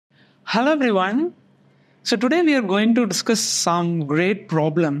Hello everyone. So today we are going to discuss some great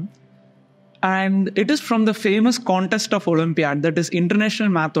problem, and it is from the famous contest of Olympiad, that is International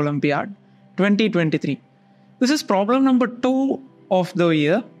Math Olympiad 2023. This is problem number 2 of the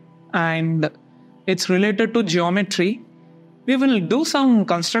year, and it's related to geometry. We will do some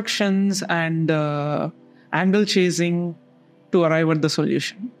constructions and angle chasing to arrive at the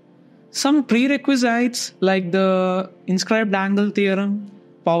solution. Some prerequisites like the inscribed angle theorem,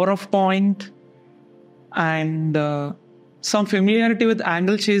 power of point, and some familiarity with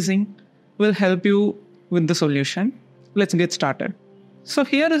angle chasing will help you with the solution. Let's get started. So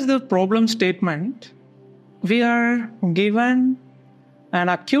here is the problem statement. We are given an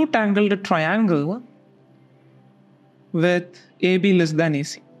acute angled triangle with AB less than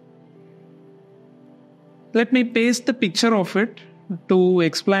AC. Let me paste the picture of it to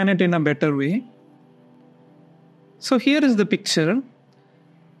explain it in a better way. So here is the picture.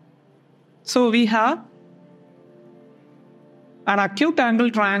 So we have an acute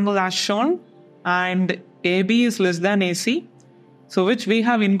angle triangle as shown, and AB is less than AC, so which we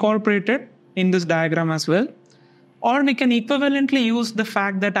have incorporated in this diagram as well. Or we can equivalently use the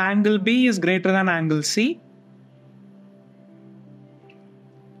fact that angle B is greater than angle C,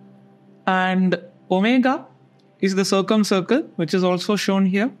 and omega is the circumcircle, which is also shown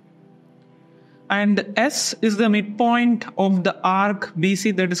here, and S is the midpoint of the arc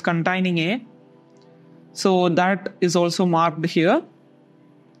BC that is containing A. So that is also marked here.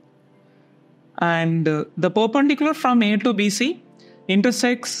 And the perpendicular from A to BC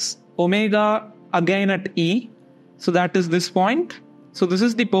intersects omega again at E. So that is this point. So this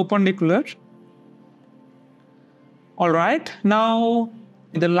is the perpendicular. Alright, now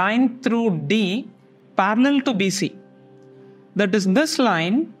the line through D parallel to BC. That is this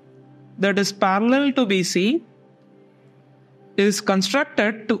line that is parallel to BC is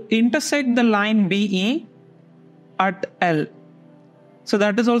constructed to intersect the line BE at L. So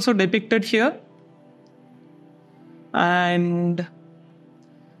that is also depicted here. And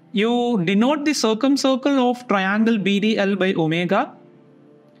you denote the circumcircle of triangle BDL by omega.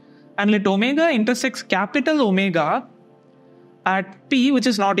 And let omega intersects capital Omega at P, which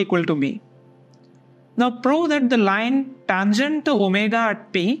is not equal to B. Now prove that the line tangent to omega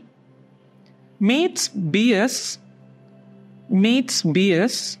at P meets BS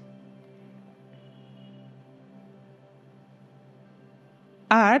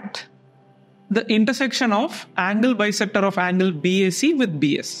at the intersection of angle bisector of angle BAC with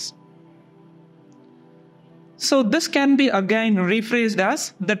BS. So this can be again rephrased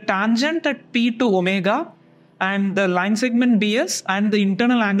as the tangent at P to omega and the line segment BS and the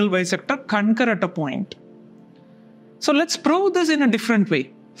internal angle bisector concur at a point. So let's prove this in a different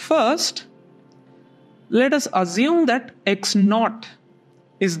way. First, let us assume that X0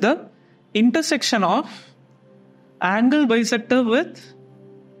 is the intersection of angle bisector with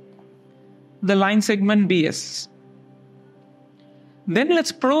the line segment BS. Then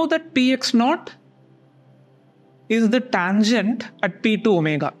let's prove that PX0 is the tangent at P to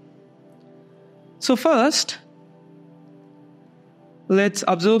omega. So first, let's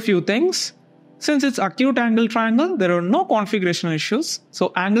observe a few things. Since it's acute angle triangle, there are no configurational issues.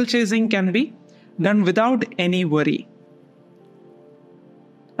 So angle chasing can be done without any worry.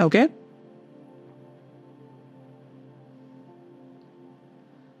 Okay.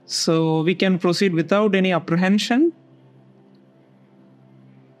 So we can proceed without any apprehension.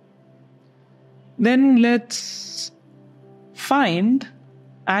 Then let's find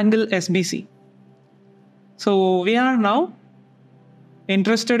angle SBC. So we are now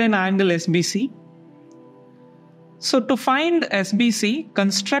interested in angle SBC. So to find SBC,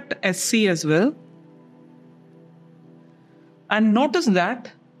 construct SC as well. And notice that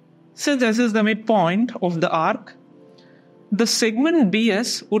since S is the midpoint of the arc, the segment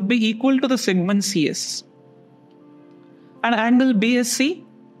BS would be equal to the segment CS. And angle BSC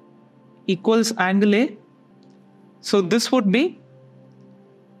equals angle A. So this would be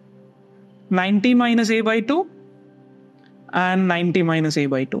 90 minus A by 2 and 90 minus A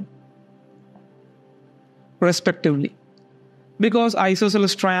by 2 respectively. Because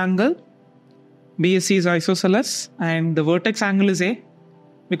isosceles triangle, BSC is isosceles and the vertex angle is A,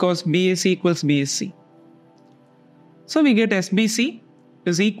 because BAC equals BSC. So we get SBC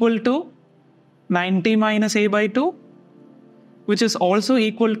is equal to 90 minus A by 2, which is also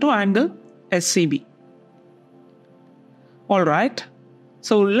equal to angle SCB. Alright,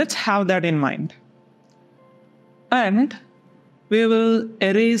 so let's have that in mind. And we will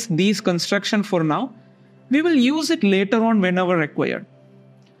erase these construction for now. We will use it later on whenever required.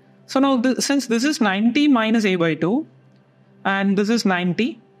 So now since this is 90 minus A by 2 and this is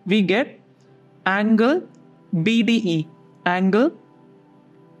 90, we get angle BDE. Angle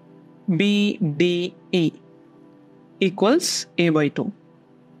BDE equals A by 2.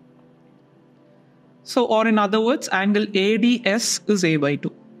 So, or in other words, angle ADS is A by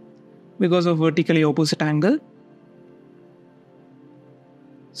 2 because of vertically opposite angle.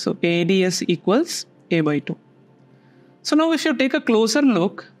 So, ADS equals A by 2. So, now if you take a closer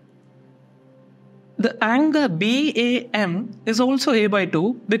look, the angle BAM is also A by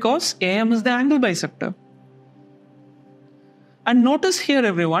 2 because AM is the angle bisector. And notice here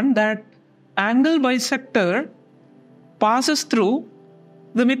everyone that angle bisector passes through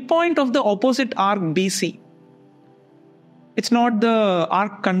the midpoint of the opposite arc BC. It's not the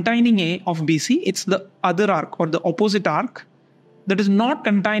arc containing A of BC, it's the other arc or the opposite arc that is not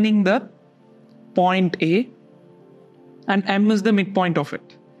containing the point A, and M is the midpoint of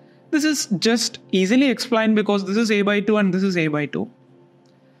it. This is just easily explained because this is A by 2 and this is A by 2.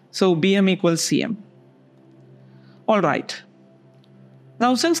 So BM equals CM. Alright.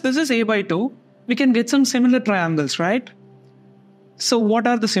 Now since this is A by 2, we can get some similar triangles, right? So what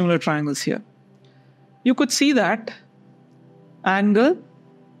are the similar triangles here? You could see that angle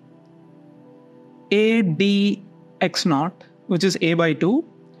ADX0, which is A by 2,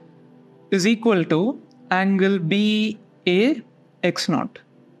 is equal to angle BAX0,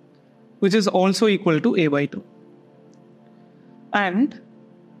 which is also equal to A by 2. And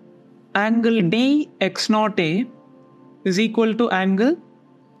angle DX0A is equal to angle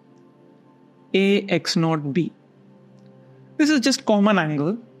AX0B. This is just common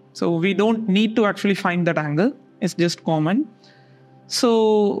angle. So we don't need to actually find that angle. It's just common.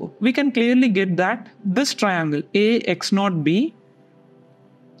 So we can clearly get that this triangle AX0B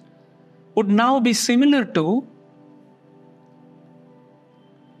would now be similar to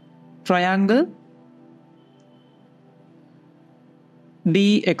triangle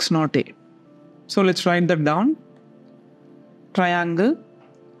DX0A. So let's write that down. Triangle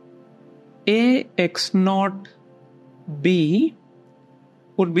AX0B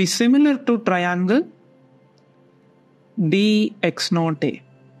would be similar to triangle DX0A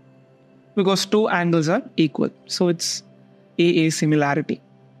because two angles are equal. So it's AA similarity.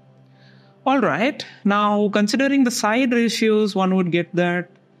 Alright, now considering the side ratios, one would get that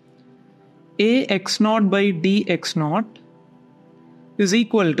AX0 by DX0 is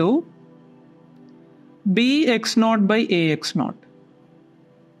equal to BX0 by AX0.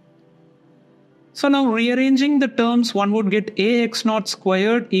 So now rearranging the terms, one would get AX0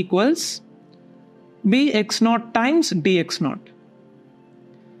 squared equals BX0 times DX0.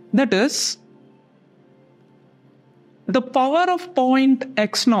 That is, the power of point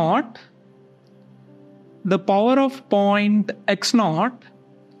X0,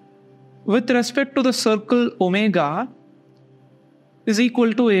 with respect to the circle omega is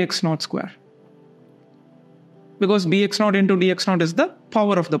equal to AX0 square. Because BX0 into DX0 is the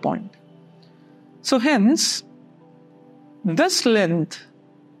power of the point. So hence, this length,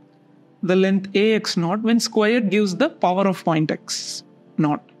 the length AX0 when squared gives the power of point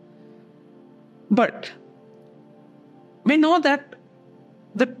X0. But we know that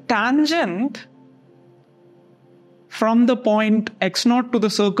the tangent from the point X0 to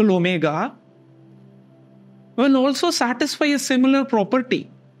the circle omega will also satisfy a similar property.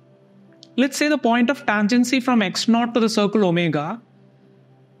 Let's say the point of tangency from X0 to the circle omega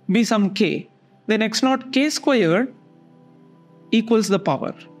be some k. Then X0 k squared equals the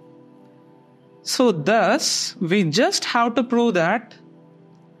power. So thus, we just have to prove that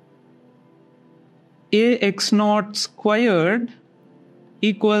AX0 squared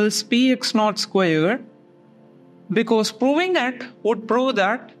equals PX0 squared, because proving it would prove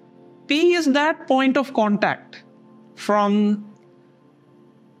that P is that point of contact from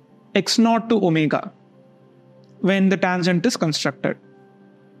X0 to omega when the tangent is constructed.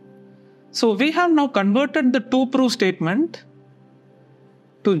 So we have now converted the two proof statement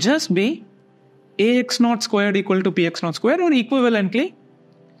to just be AX0 squared equal to PX0 squared, or equivalently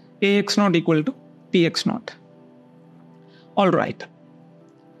AX0 equal to PX0. Alright.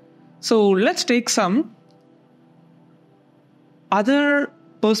 So let's take some other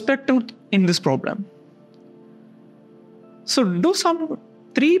perspective in this problem. So do some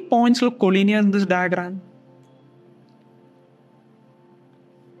 3 points look collinear in this diagram?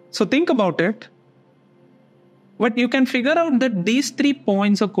 So think about it. But you can figure out that these 3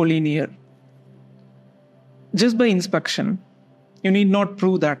 points are collinear just by inspection. You need not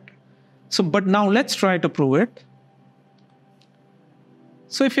prove that. So, but now let's try to prove it.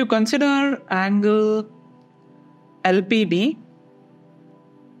 So if you consider angle LPB,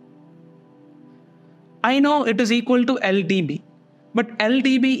 I know it is equal to LDB But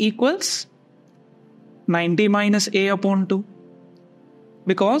LDB equals 90 minus A upon 2.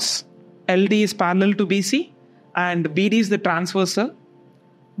 Because LD is parallel to BC and BD is the transversal.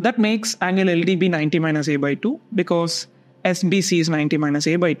 That makes angle LDB 90 minus A by 2 because SBC is 90 minus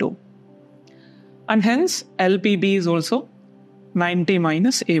A by 2. And hence LPB is also 90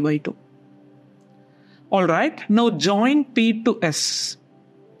 minus A by 2. Alright, now join P to S.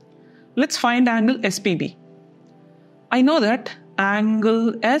 Let's find angle SPB. I know that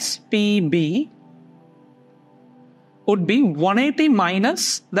angle SPB would be 180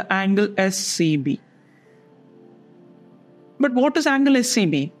 minus the angle SCB. But what is angle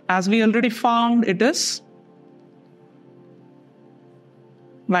SCB? As we already found, it is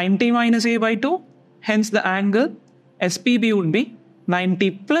 90 minus A by 2. Hence the angle SPB would be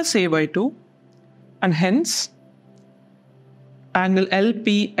 90 plus A by 2. And hence angle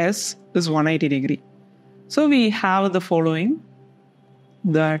LPS is 180 degree. So we have the following,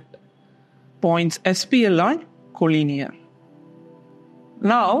 that points SPL are collinear.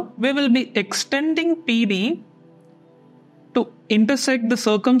 Now we will be extending PD to intersect the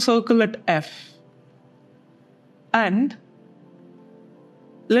circumcircle at F. And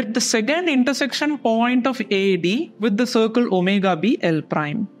let the second intersection point of AD with the circle omega be L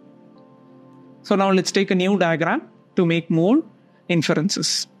prime. So now let's take a new diagram to make more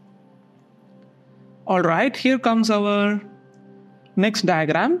inferences. Alright, here comes our next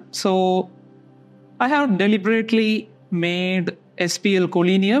diagram. So I have deliberately made SPL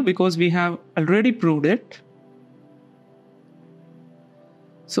collinear because we have already proved it.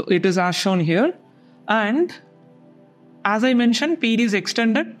 So it is as shown here. And as I mentioned, PD is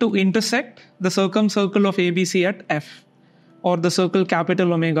extended to intersect the circumcircle of ABC at F, or the circle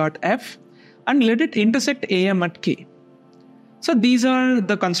capital omega at F, and let it intersect AM at K. So these are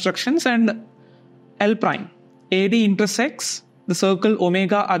the constructions, and L prime. AD intersects the circle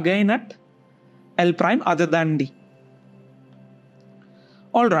omega again at L prime other than D.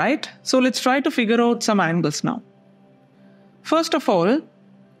 Alright, so let's try to figure out some angles now. First of all,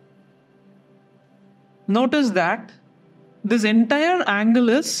 notice that this entire angle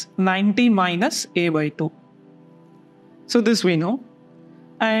is 90 minus A by 2. So this we know.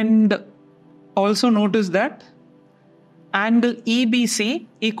 And also notice that angle EBC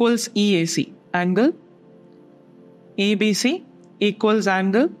equals EAC. Angle EBC equals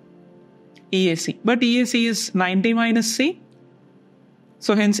angle EAC. But EAC is 90 minus C.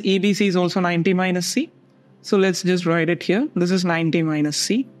 So hence EBC is also 90 minus C. So let's just write it here. This is 90 minus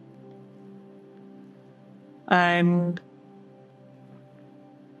C. And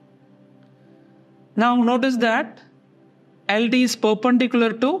now notice that LD is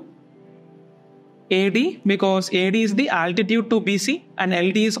perpendicular to AD because AD is the altitude to BC and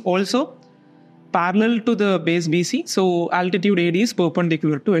LD is also parallel to the base BC. So altitude AD is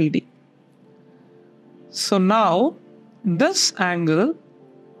perpendicular to LD. So now this angle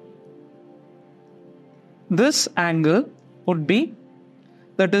would be,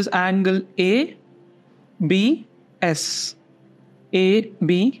 that is angle ABS.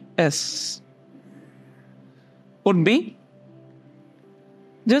 ABS would be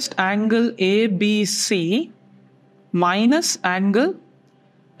just angle ABC minus angle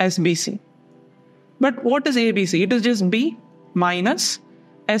SBC. But what is ABC? It is just B minus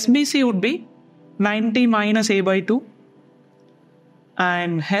SBC would be 90 minus A by 2.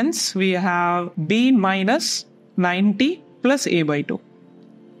 And hence we have B minus 90 plus A by 2.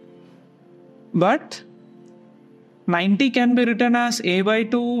 But 90 can be written as A by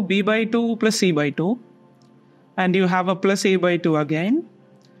 2, B by 2 plus C by 2. And you have a plus A by 2 again.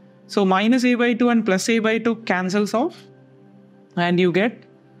 So minus A by 2 and plus A by 2 cancels off. And you get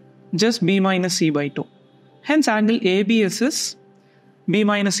just B minus C by 2. Hence angle ABS is B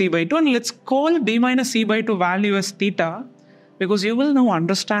minus C by 2. And let's call B minus C by 2 value as theta, because you will now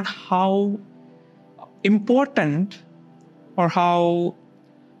understand how important or how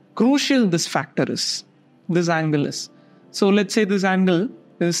crucial this factor is, this angle is. So let's say this angle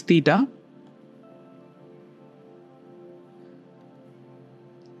is theta.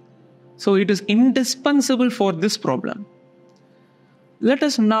 So it is indispensable for this problem. Let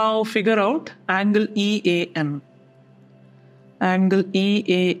us now figure out angle EAM. Angle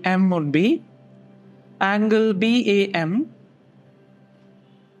EAM would be angle BAM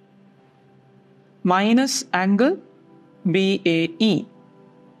minus angle BAE.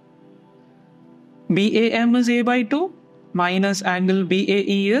 BAM is A by 2 minus angle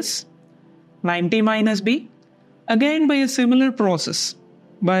BAE is 90 minus B. Again by a similar process,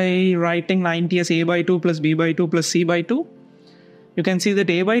 by writing 90 as A by 2 plus B by 2 plus C by 2. You can see that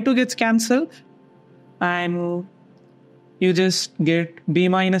A by 2 gets cancelled and you just get b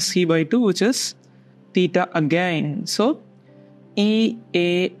minus c by 2, which is theta again. So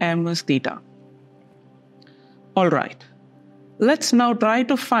EAM is theta. All right. Let's now try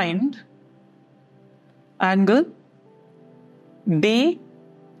to find angle DBL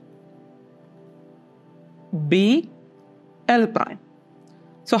prime.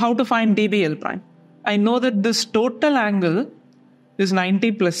 So how to find DBL prime? I know that this total angle is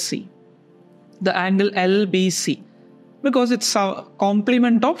 90 plus C, the angle LBC, because it's a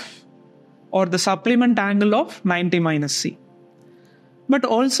complement of or the supplement angle of 90 minus C. But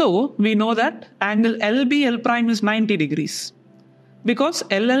also we know that angle LBL prime is 90 degrees because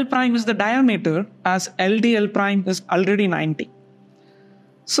LL prime is the diameter as LDL prime is already 90.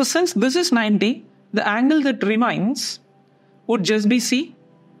 So since this is 90, the angle that remains would just be C.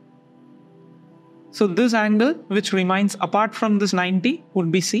 So this angle which remains apart from this 90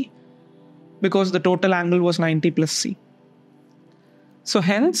 would be C because the total angle was 90 plus C. So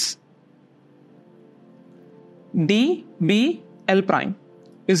hence DBL prime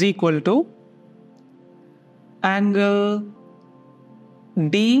is equal to angle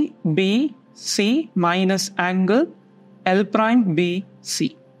DBC minus angle L prime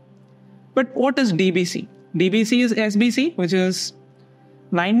BC. But what is DBC? DBC is SBC, which is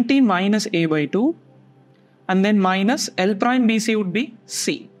 90 minus A by 2, and then minus L prime BC would be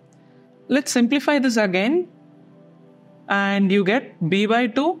C. Let's simplify this again, and you get B by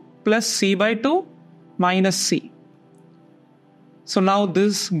 2 plus C by 2 minus C. So now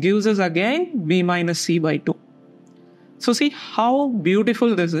this gives us again B minus C by 2. So see how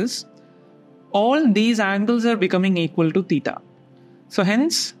beautiful this is. All these angles are becoming equal to theta. So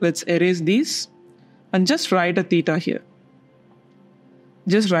hence, let's erase these and just write a theta here.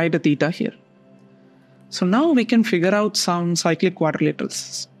 Just write a theta here. So now we can figure out some cyclic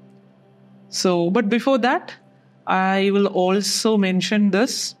quadrilaterals. But before that, I will also mention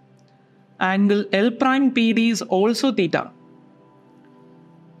this. Angle L prime PD is also theta.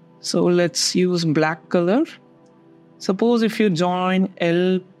 So let's use black color. Suppose if you join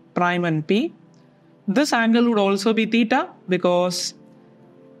L prime and P, this angle would also be theta because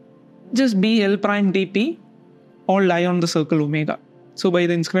just B L prime dP all lie on the circle omega. So by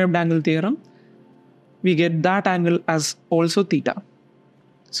the inscribed angle theorem, we get that angle as also theta.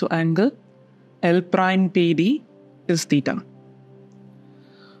 So angle L prime PD is theta.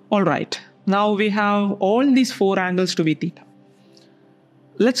 Alright, now we have all these four angles to be theta.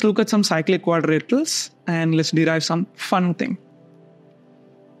 Let's look at some cyclic quadrilaterals and let's derive some fun thing.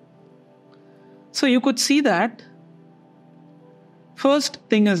 So you could see that first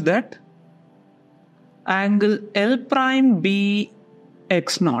thing is that angle L prime B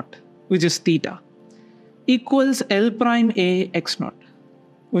x naught, which is theta, equals L prime A x naught,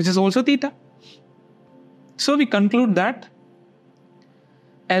 which is also theta. So we conclude that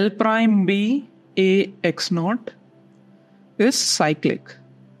L prime B A x naught is cyclic.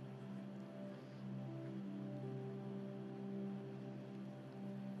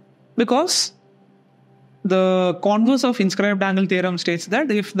 Because the converse of inscribed angle theorem states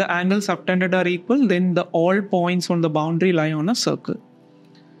that if the angles subtended are equal, then the all points on the boundary lie on a circle.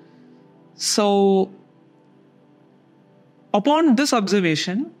 So, upon this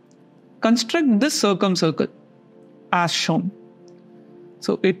observation, construct this circumcircle as shown.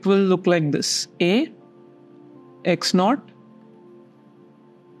 So, it will look like this: A, x naught,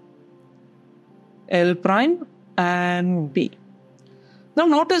 L prime, and B. Now,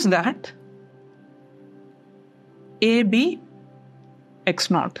 notice that AB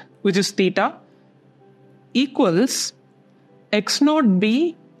x naught, which is theta, equals x naught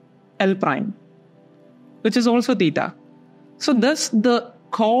B L prime, which is also theta. So thus the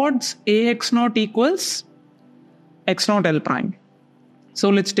chords AX naught equals x naught L prime. So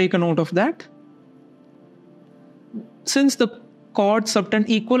let's take a note of that. Since the chords subtend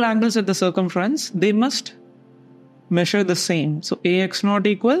equal angles at the circumference, they must measure the same. So AX naught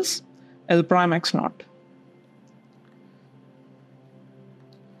equals L prime x naught.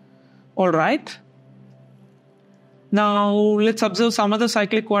 Alright. Now let's observe some other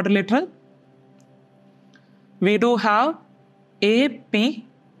cyclic quadrilateral. We do have AP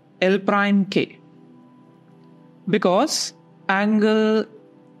L prime K, because angle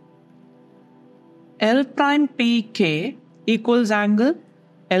L prime PK equals angle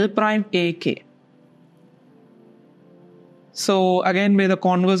L prime AK. So again, by the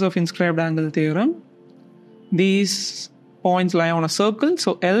converse of inscribed angle theorem, these points lie on a circle.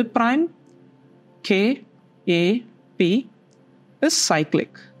 So L prime K A P is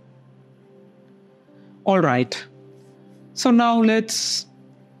cyclic. Alright. So now let's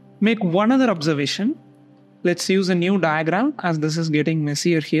make one other observation. let's use a new diagram as this is getting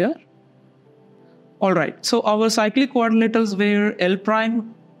messier here. Alright, so our cyclic coordinators were L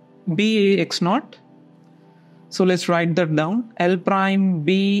prime B A x naught. So let's write that down. L prime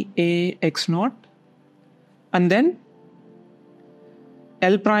B A x naught. And then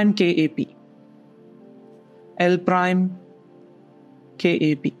L prime K A P. L prime K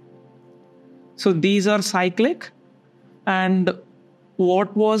A P. So these are cyclic. And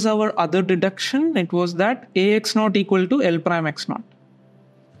what was our other deduction? It was that Ax naught equal to L prime x naught.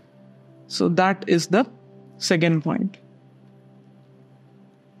 So that is the second point.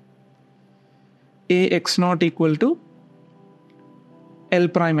 Ax naught equal to L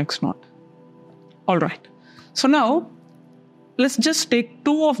prime x naught. Alright. So now let's just take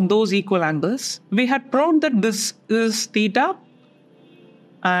two of those equal angles. We had proved that this is theta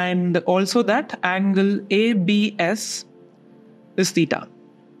and also that angle ABS is theta.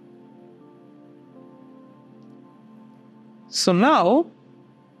 So now,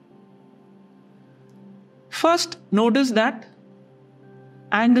 first notice that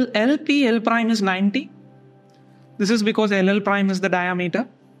angle LP L prime is 90. This is because LL prime is the diameter.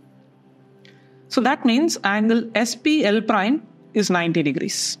 So that means angle SP L prime is 90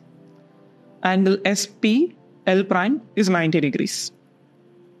 degrees. Angle SP L prime is 90 degrees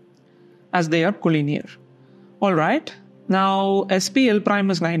as they are collinear. Alright, now SP L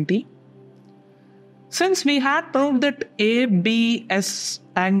prime is 90. Since we had proved that ABS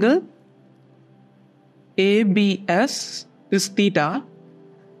angle ABS is theta,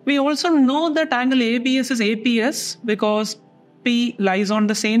 we also know that angle ABS is APS because P lies on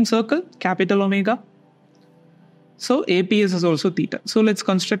the same circle, capital Omega. So APS is also theta. So let's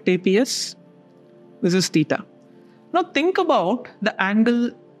construct APS. This is theta. Now think about the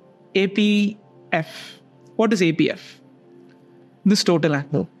angle APF. What is APF? This total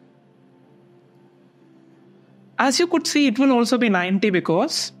angle. As you could see, it will also be 90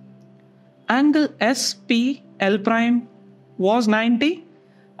 because angle SP L prime was 90.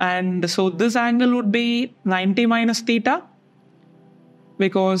 And so this angle would be 90 minus theta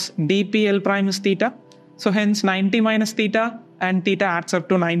because dP L prime is theta. So hence 90 minus theta and theta adds up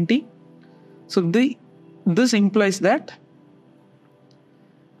to 90. So this implies that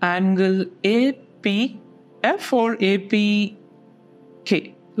angle APF or APK,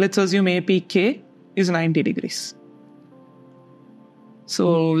 let's assume APK is 90 degrees.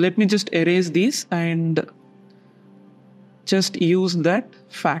 So let me just erase these and just use that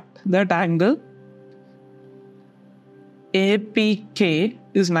fact that angle APK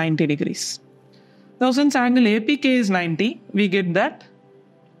is 90 degrees. Now since angle APK is 90, we get that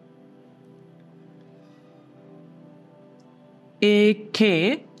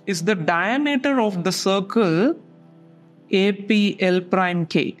AK is the diameter of the circle APL prime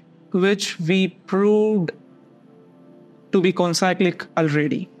K, which we proved to be concyclic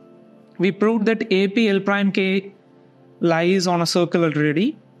already. We proved that APL prime K lies on a circle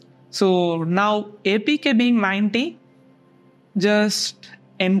already. So now APK being 90 just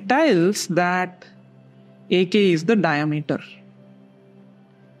entails that AK is the diameter.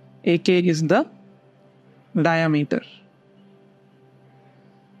 AK is the diameter.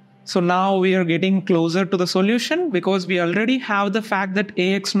 So now we are getting closer to the solution because we already have the fact that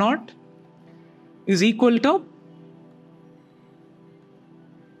AX naught is equal to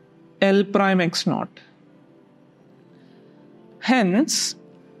L prime x naught. Hence,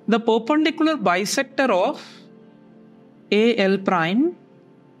 the perpendicular bisector of AL prime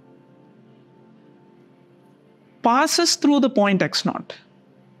passes through the point x naught.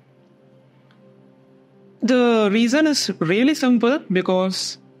 The reason is really simple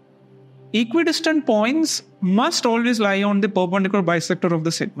because equidistant points must always lie on the perpendicular bisector of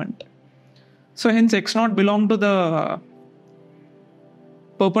the segment. So hence x naught belong to the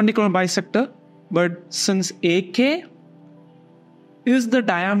perpendicular bisector, but since AK is the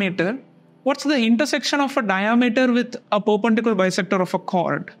diameter, what's the intersection of a diameter with a perpendicular bisector of a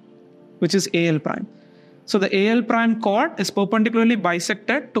chord, which is AL prime. So the AL prime chord is perpendicularly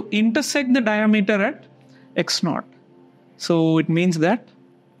bisected to intersect the diameter at x naught. So it means that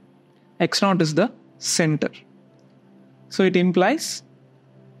x naught is the center. So it implies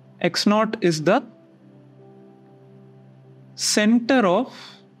x naught is the center of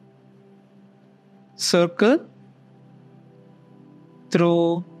circle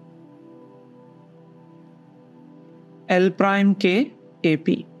through L prime K AP.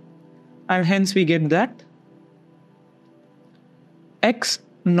 And hence we get that x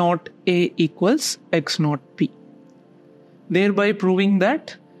naught A equals x naught P. Thereby proving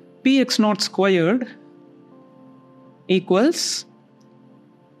that Px naught squared equals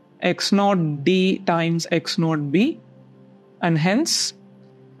x naught d times x naught b, and hence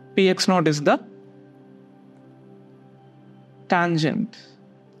px naught is the tangent.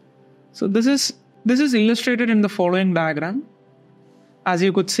 So this is illustrated in the following diagram. As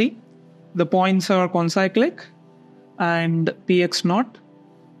you could see, the points are concyclic and px naught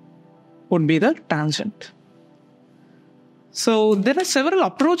would be the tangent. So there are several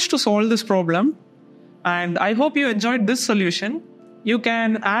approaches to solve this problem, and I hope you enjoyed this solution. You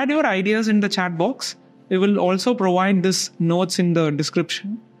can add your ideas in the chat box. We will also provide this notes in the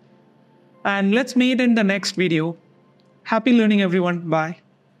description. And let's meet in the next video. Happy learning, everyone. Bye.